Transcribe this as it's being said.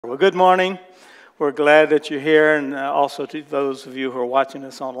Well, good morning. We're glad that you're here, and also to those of you who are watching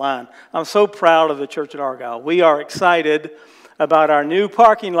us online. I'm so proud of the church at Argyle. We are excited about our new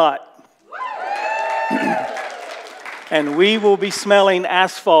parking lot. And we will be smelling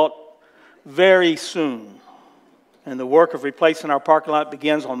asphalt very soon. And the work of replacing our parking lot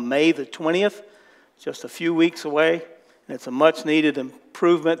begins on May the 20th, just a few weeks away. And it's a much-needed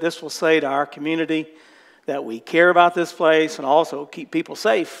improvement. This will say to our community that we care about this place and also keep people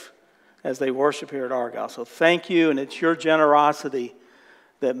safe as they worship here at Argyle. So thank you, and it's your generosity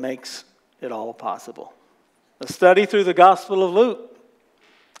that makes it all possible. A study through the Gospel of Luke,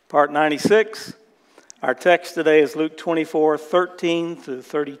 part 96. Our text today is Luke 24:13 through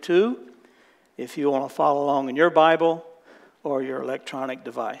 32, if you want to follow along in your Bible or your electronic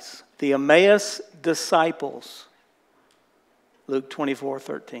device. The Emmaus disciples, Luke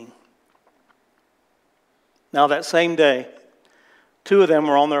 24:13. Now that same day, two of them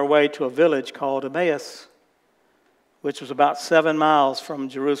were on their way to a village called Emmaus, which was about 7 miles from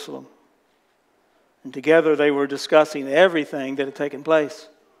Jerusalem. And together they were discussing everything that had taken place.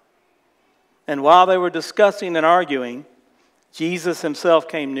 And while they were discussing and arguing, Jesus himself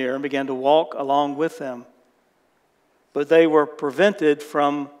came near and began to walk along with them. But they were prevented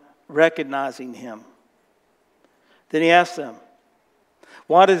from recognizing him. Then he asked them,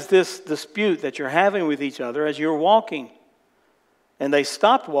 "What is this dispute that you're having with each other as you're walking?" And they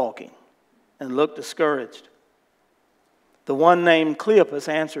stopped walking and looked discouraged. The one named Cleopas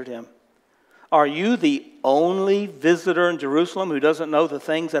answered him, "Are you the only visitor in Jerusalem who doesn't know the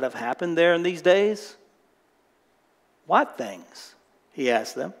things that have happened there in these days?" "What things?" he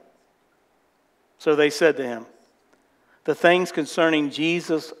asked them. So they said to him, "The things concerning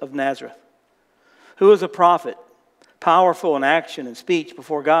Jesus of Nazareth, who is a prophet, powerful in action and speech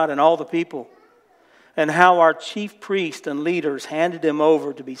before God and all the people, and how our chief priests and leaders handed him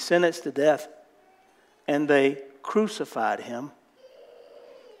over to be sentenced to death, and they crucified him.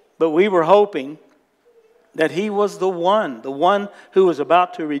 But we were hoping that he was the one who was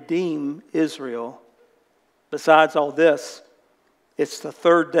about to redeem Israel. Besides all this, it's the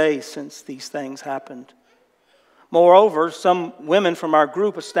third day since these things happened. Moreover, some women from our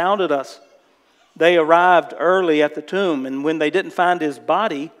group astounded us. They arrived early at the tomb, and when they didn't find his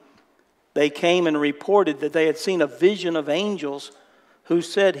body, they came and reported that they had seen a vision of angels who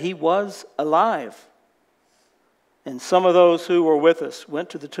said he was alive. And some of those who were with us went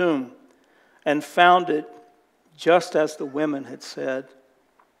to the tomb and found it just as the women had said,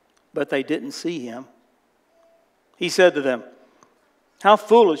 but they didn't see him." He said to them, "How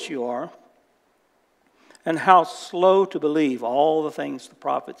foolish you are, and how slow to believe all the things the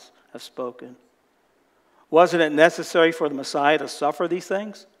prophets have spoken. Wasn't it necessary for the Messiah to suffer these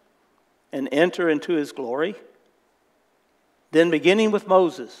things and enter into his glory? Then beginning with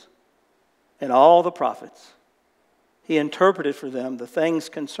Moses and all the prophets, he interpreted for them the things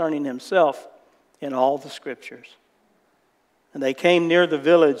concerning himself in all the scriptures. And they came near the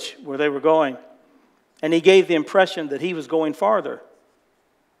village where they were going, and he gave the impression that he was going farther.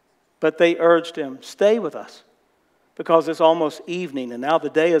 But they urged him, 'Stay with us, because it's almost evening, and now the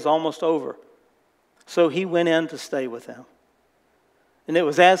day is almost over.' So he went in to stay with them. And it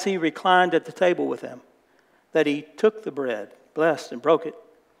was as he reclined at the table with them that he took the bread, blessed and broke it,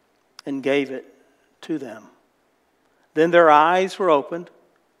 and gave it to them. Then their eyes were opened,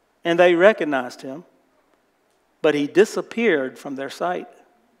 and they recognized him, but he disappeared from their sight.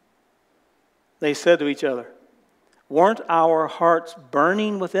 They said to each other, 'Weren't our hearts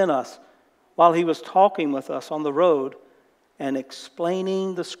burning within us while he was talking with us on the road and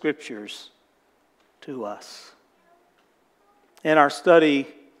explaining the scriptures to us?'" In our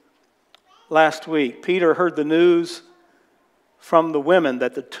study last week, Peter heard the news from the women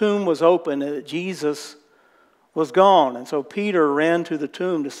that the tomb was open and that Jesus was gone. And so Peter ran to the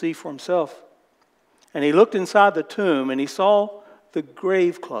tomb to see for himself. And he looked inside the tomb and he saw the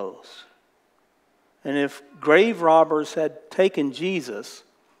grave clothes. And if grave robbers had taken Jesus,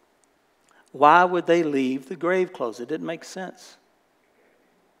 why would they leave the grave clothes? It didn't make sense.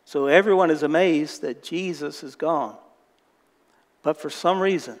 So everyone is amazed that Jesus is gone. But for some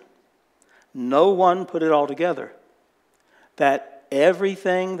reason, no one put it all together that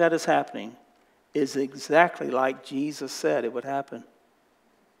everything that is happening is exactly like Jesus said it would happen.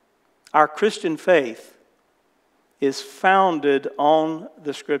 Our Christian faith is founded on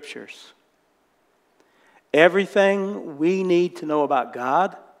the scriptures. Everything we need to know about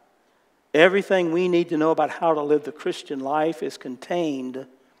God, everything we need to know about how to live the Christian life is contained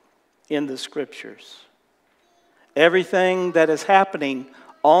in the scriptures. Everything that is happening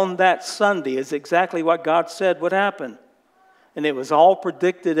on that Sunday is exactly what God said would happen. And it was all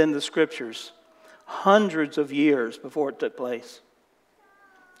predicted in the Scriptures hundreds of years before it took place.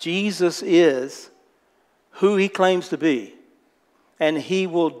 Jesus is who he claims to be, and he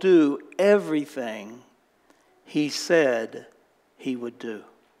will do everything he said he would do.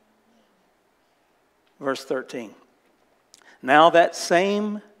 Verse 13. Now that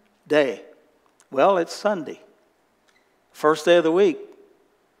same day, well, it's Sunday, first day of the week.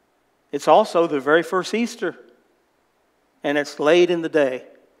 It's also the very first Easter, and it's late in the day,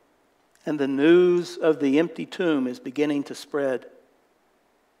 and the news of the empty tomb is beginning to spread.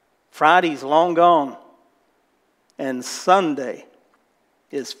 Friday's long gone, and Sunday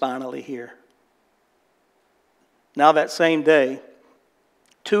is finally here. Now that same day,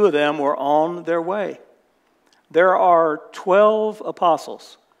 2 of them were on their way. There are 12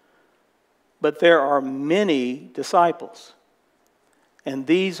 apostles, but there are many disciples. And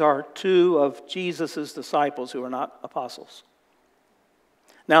these are 2 of Jesus' disciples who are not apostles.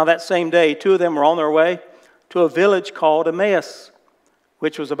 Now that same day, 2 of them were on their way to a village called Emmaus,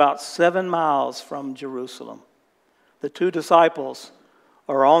 which was about 7 miles from Jerusalem. The 2 disciples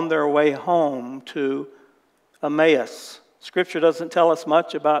are on their way home to Emmaus. Scripture doesn't tell us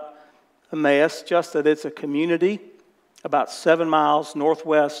much about Emmaus, just that it's a community about 7 miles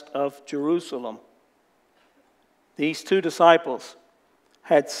northwest of Jerusalem. These 2 disciples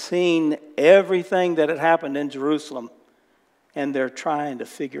had seen everything that had happened in Jerusalem, and they're trying to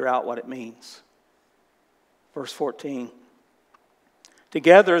figure out what it means. Verse 14.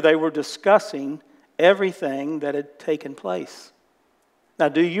 Together they were discussing everything that had taken place. Now,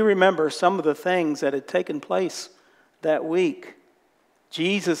 do you remember some of the things that had taken place that week?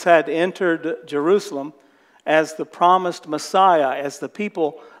 Jesus had entered Jerusalem as the promised Messiah, as the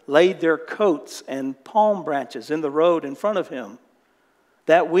people laid their coats and palm branches in the road in front of him.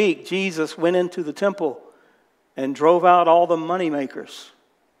 That week, Jesus went into the temple and drove out all the moneymakers.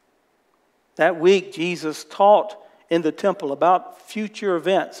 That week, Jesus taught in the temple about future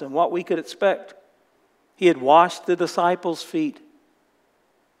events and what we could expect. He had washed the disciples' feet,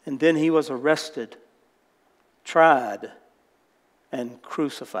 and then he was arrested, tried, and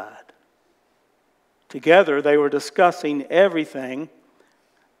crucified. Together, they were discussing everything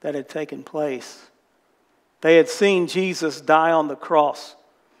that had taken place. They had seen Jesus die on the cross,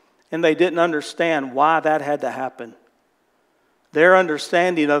 and they didn't understand why that had to happen. Their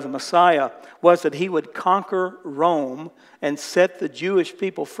understanding of the Messiah was that he would conquer Rome and set the Jewish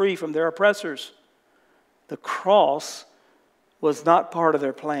people free from their oppressors. The cross was not part of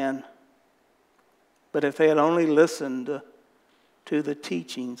their plan. But if they had only listened to the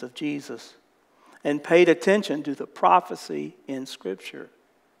teachings of Jesus and paid attention to the prophecy in Scripture,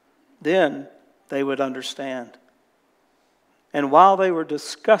 then they would understand. And while they were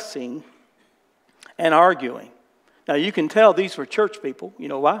discussing and arguing, now you can tell these were church people. You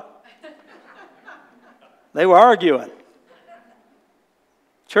know why? They were arguing.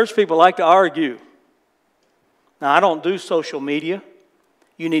 Church people like to argue. Now, I don't do social media.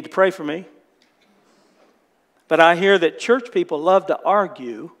 You need to pray for me. But I hear that church people love to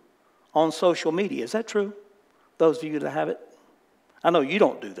argue on social media. Is that true? Those of you that have it? I know you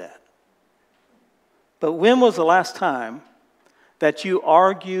don't do that. But when was the last time that you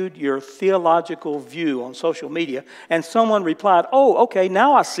argued your theological view on social media and someone replied, "Oh, okay,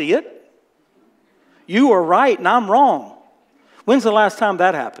 now I see it. You were right and I'm wrong"? When's the last time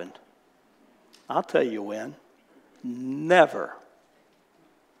that happened? I'll tell you when. Never.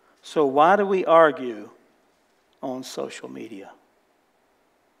 So why do we argue on social media?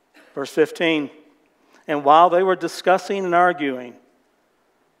 Verse 15. And while they were discussing and arguing,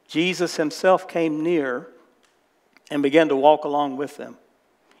 Jesus himself came near and began to walk along with them.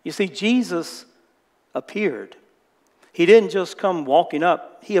 You see, Jesus appeared. He didn't just come walking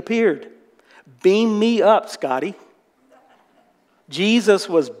up. He appeared. Beam me up, Scotty. Jesus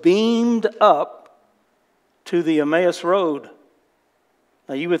was beamed up to the Emmaus road.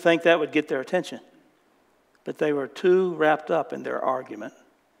 Now, you would think that would get their attention, but they were too wrapped up in their argument.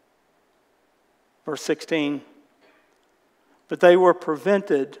 Verse 16. But they were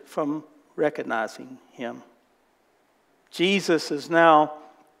prevented from recognizing him. Jesus is now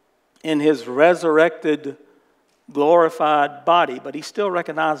in his resurrected, glorified body, but he's still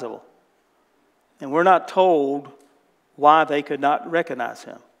recognizable. And we're not told why they could not recognize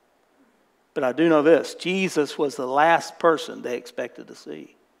him. But I do know this: Jesus was the last person they expected to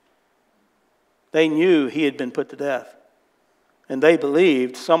see. They knew he had been put to death, and they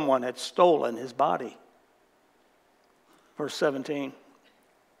believed someone had stolen his body. Verse 17.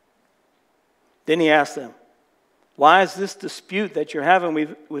 Then he asked them, "Why is this dispute that you're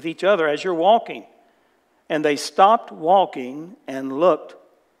having with each other as you're walking?" and they stopped walking and looked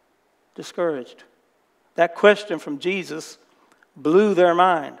discouraged. That question from Jesus blew their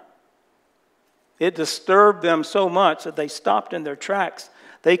mind. It disturbed them so much that they stopped in their tracks.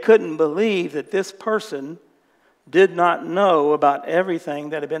 They couldn't believe that this person did not know about everything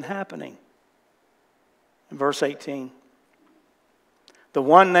that had been happening. In verse 18, the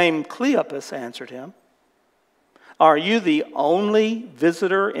one named Cleopas answered him, "Are you the only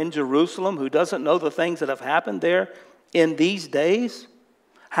visitor in Jerusalem who doesn't know the things that have happened there in these days?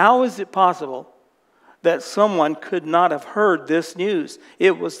 How is it possible that someone could not have heard this news?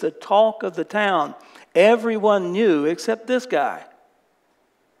 It was the talk of the town. Everyone knew except this guy."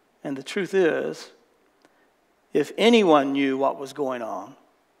 And the truth is, if anyone knew what was going on,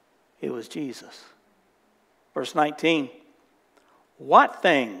 it was Jesus. Verse 19, "What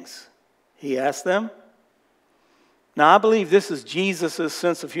things?" he asked them. Now, I believe this is Jesus'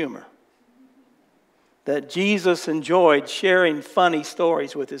 sense of humor. That Jesus enjoyed sharing funny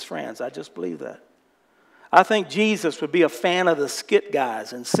stories with his friends. I just believe that. I think Jesus would be a fan of the skit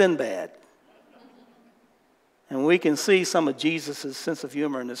guys and Sinbad. And we can see some of Jesus' sense of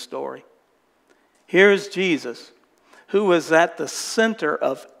humor in this story. Here's Jesus, who was at the center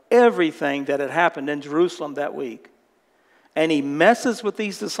of everything that had happened in Jerusalem that week. And he messes with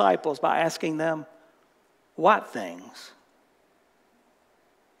these disciples by asking them, "What things?"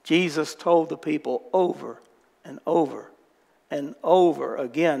 Jesus told the people over and over and over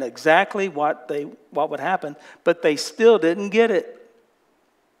again exactly what would happen, but they still didn't get it.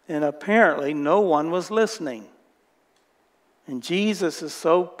 And apparently no one was listening. And Jesus is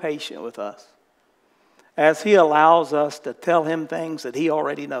so patient with us as he allows us to tell him things that he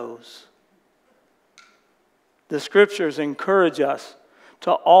already knows. The scriptures encourage us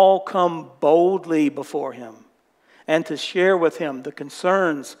to all come boldly before him and to share with him the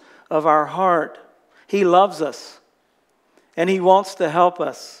concerns of our heart. He loves us and he wants to help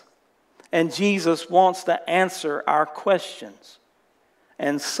us. And Jesus wants to answer our questions.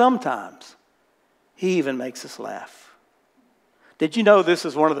 And sometimes he even makes us laugh. Did you know this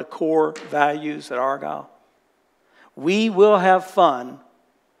is one of the core values at Argyle? We will have fun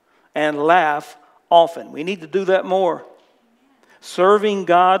and laugh often. We need to do that more. Serving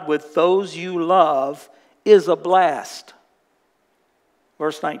God with those you love is a blast.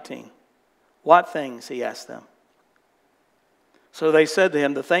 Verse 19. "What things?" he asked them. So they said to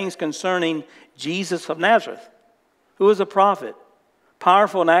him, "The things concerning Jesus of Nazareth, who is a prophet,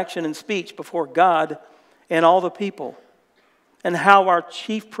 powerful in action and speech before God and all the people, and how our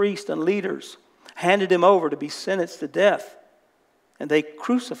chief priests and leaders handed him over to be sentenced to death, and they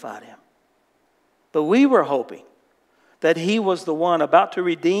crucified him. But we were hoping that he was the one about to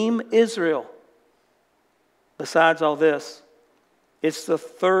redeem Israel. Besides all this, it's the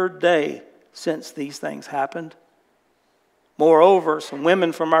third day since these things happened. Moreover, some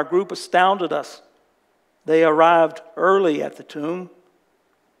women from our group astounded us. They arrived early at the tomb,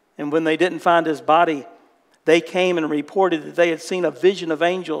 and when they didn't find his body, they came and reported that they had seen a vision of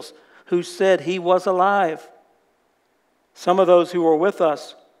angels who said he was alive. Some of those who were with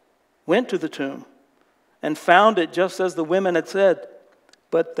us went to the tomb and found it just as the women had said,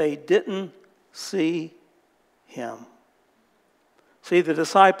 but they didn't see him." See, the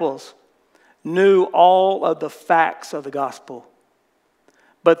disciples knew all of the facts of the gospel,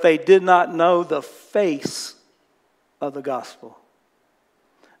 but they did not know the face of the gospel.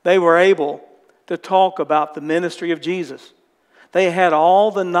 They were able to talk about the ministry of Jesus. They had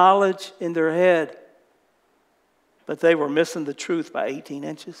all the knowledge in their head, but they were missing the truth by 18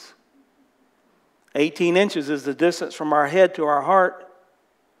 inches. 18 inches is the distance from our head to our heart.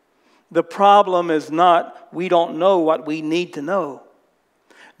 The problem is not we don't know what we need to know.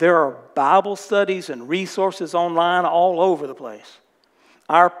 There are Bible studies and resources online all over the place.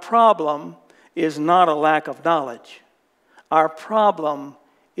 Our problem is not a lack of knowledge. Our problem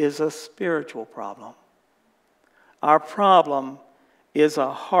is a spiritual problem. Our problem is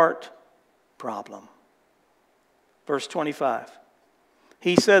a heart problem. Verse 25.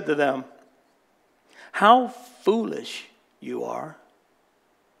 He said to them, "How foolish you are.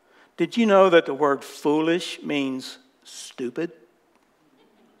 Did you know that the word foolish means stupid?"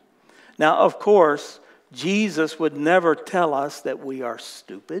 Now, of course, Jesus would never tell us that we are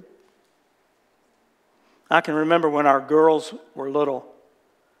stupid. I can remember when our girls were little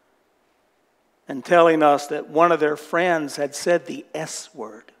and telling us that one of their friends had said the S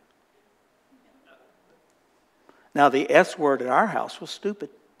word. Now, the S word at our house was stupid.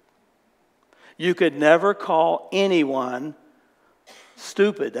 You could never call anyone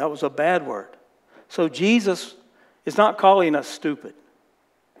stupid. That was a bad word. So Jesus is not calling us stupid,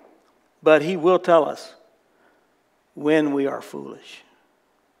 but he will tell us when we are foolish.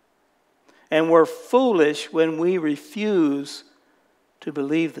 And we're foolish when we refuse to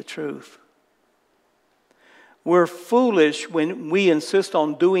believe the truth. We're foolish when we insist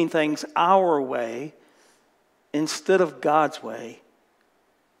on doing things our way instead of God's way.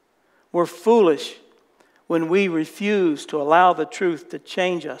 We're foolish when we refuse to allow the truth to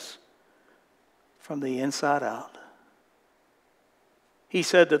change us from the inside out. He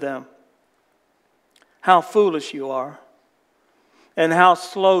said to them, "How foolish you are, and how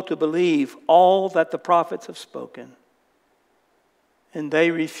slow to believe all that the prophets have spoken." And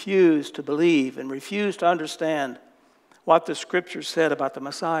they refused to believe and refused to understand what the Scripture said about the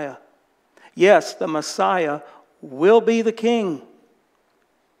Messiah. Yes, the Messiah will be the king,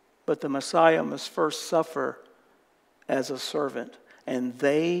 but the Messiah must first suffer as a servant. And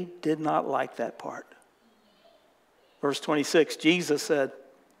they did not like that part. Verse 26, Jesus said,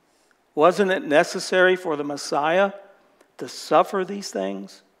 "Wasn't it necessary for the Messiah to suffer these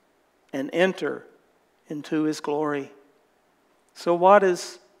things and enter into his glory?" So what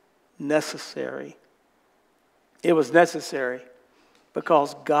is necessary? It was necessary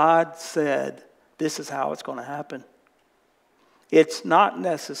because God said this is how it's going to happen. It's not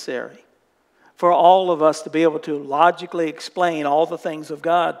necessary for all of us to be able to logically explain all the things of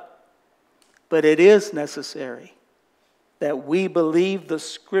God. But it is necessary that we believe the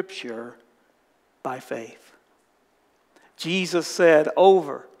Scripture by faith. Jesus said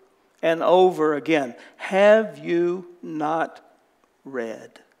over and over again, "Have you not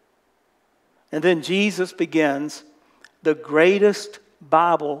read?" And then Jesus begins the greatest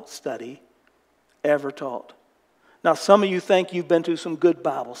Bible study ever taught. Now, some of you think you've been to some good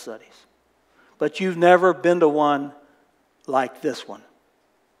Bible studies, but you've never been to one like this one.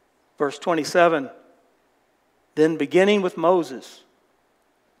 Verse 27, "Then beginning with Moses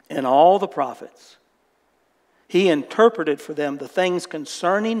and all the prophets, he interpreted for them the things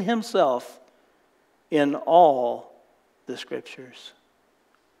concerning himself in all the Scriptures."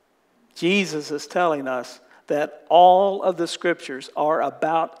 Jesus is telling us that all of the Scriptures are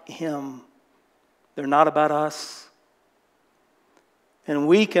about him. They're not about us. And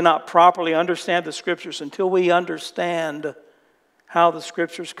we cannot properly understand the Scriptures until we understand how the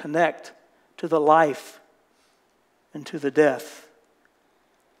Scriptures connect to the life and to the death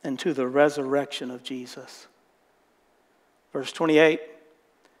and to the resurrection of Jesus. Verse 28,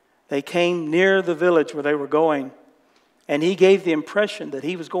 "They came near the village where they were going, and he gave the impression that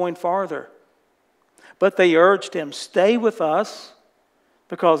he was going farther. But they urged him, 'Stay with us,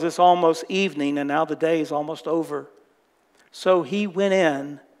 because it's almost evening and now the day is almost over.' So he went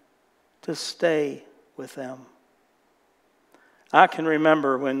in to stay with them." I can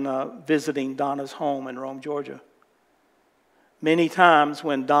remember when visiting Donna's home in Rome, Georgia. Many times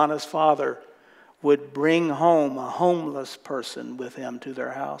when Donna's father would bring home a homeless person with him to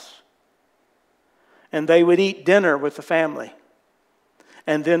their house. And they would eat dinner with the family.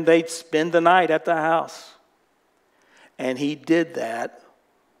 And then they'd spend the night at the house. And he did that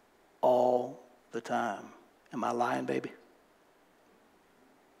all the time. Am I lying, baby?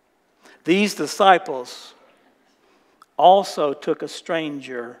 These disciples also took a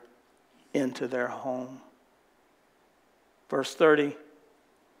stranger into their home. Verse 30,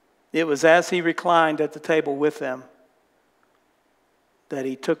 "It was as he reclined at the table with them that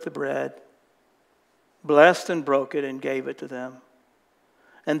he took the bread, blessed and broke it, and gave it to them.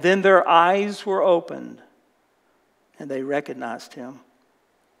 And then their eyes were opened, and they recognized him.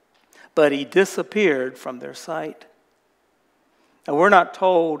 But he disappeared from their sight." And we're not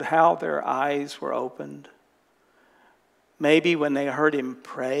told how their eyes were opened. Maybe when they heard him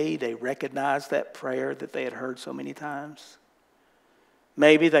pray, they recognized that prayer that they had heard so many times.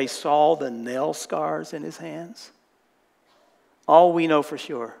 Maybe they saw the nail scars in his hands. All we know for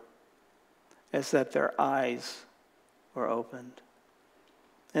sure is that their eyes were opened.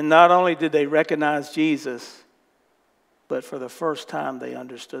 And not only did they recognize Jesus, but for the first time they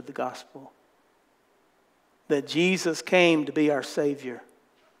understood the gospel. That Jesus came to be our Savior.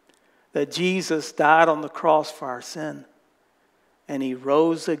 That Jesus died on the cross for our sin. And he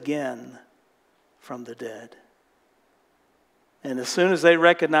rose again from the dead. And as soon as they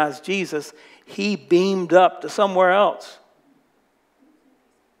recognized Jesus, he beamed up to somewhere else.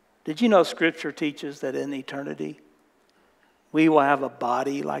 Did you know Scripture teaches that in eternity, we will have a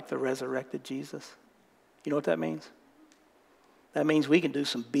body like the resurrected Jesus? You know what that means? That means we can do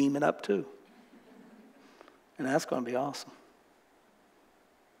some beaming up too. And that's going to be awesome.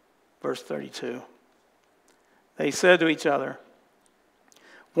 Verse 32. They said to each other,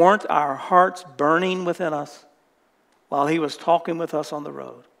 "Weren't our hearts burning within us while he was talking with us on the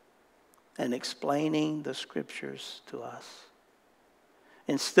road and explaining the Scriptures to us.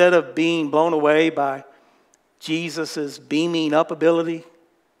 Instead of being blown away by Jesus' beaming up ability,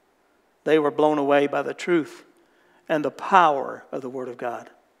 they were blown away by the truth and the power of the Word of God.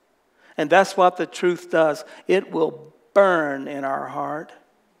 And that's what the truth does. It will burn in our heart.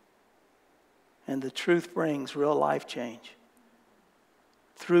 And the truth brings real life change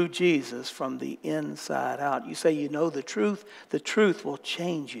through Jesus from the inside out. You say you know the truth will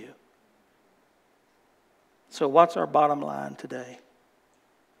change you. So what's our bottom line today?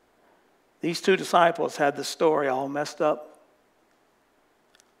 These two disciples had the story all messed up.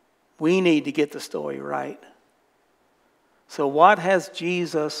 We need to get the story right. So what has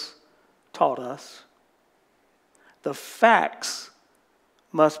Jesus taught us? The facts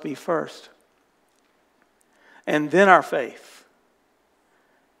must be first. And then our faith.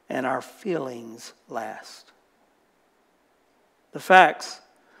 And our feelings last. The facts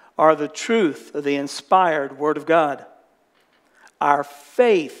are the truth of the inspired Word of God. Our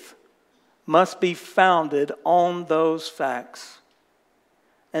faith must be founded on those facts.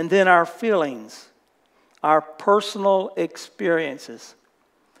 And then our feelings, our personal experiences,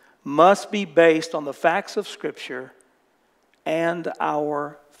 must be based on the facts of Scripture and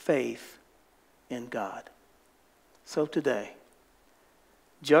our faith in God. So today,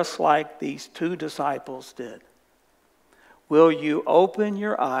 just like these two disciples did, will you open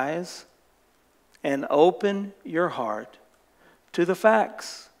your eyes and open your heart to the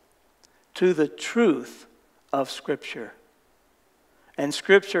facts, to the truth of Scripture? And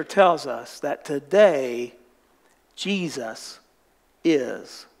Scripture tells us that today, Jesus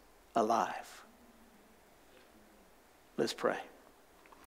is alive. Let's pray.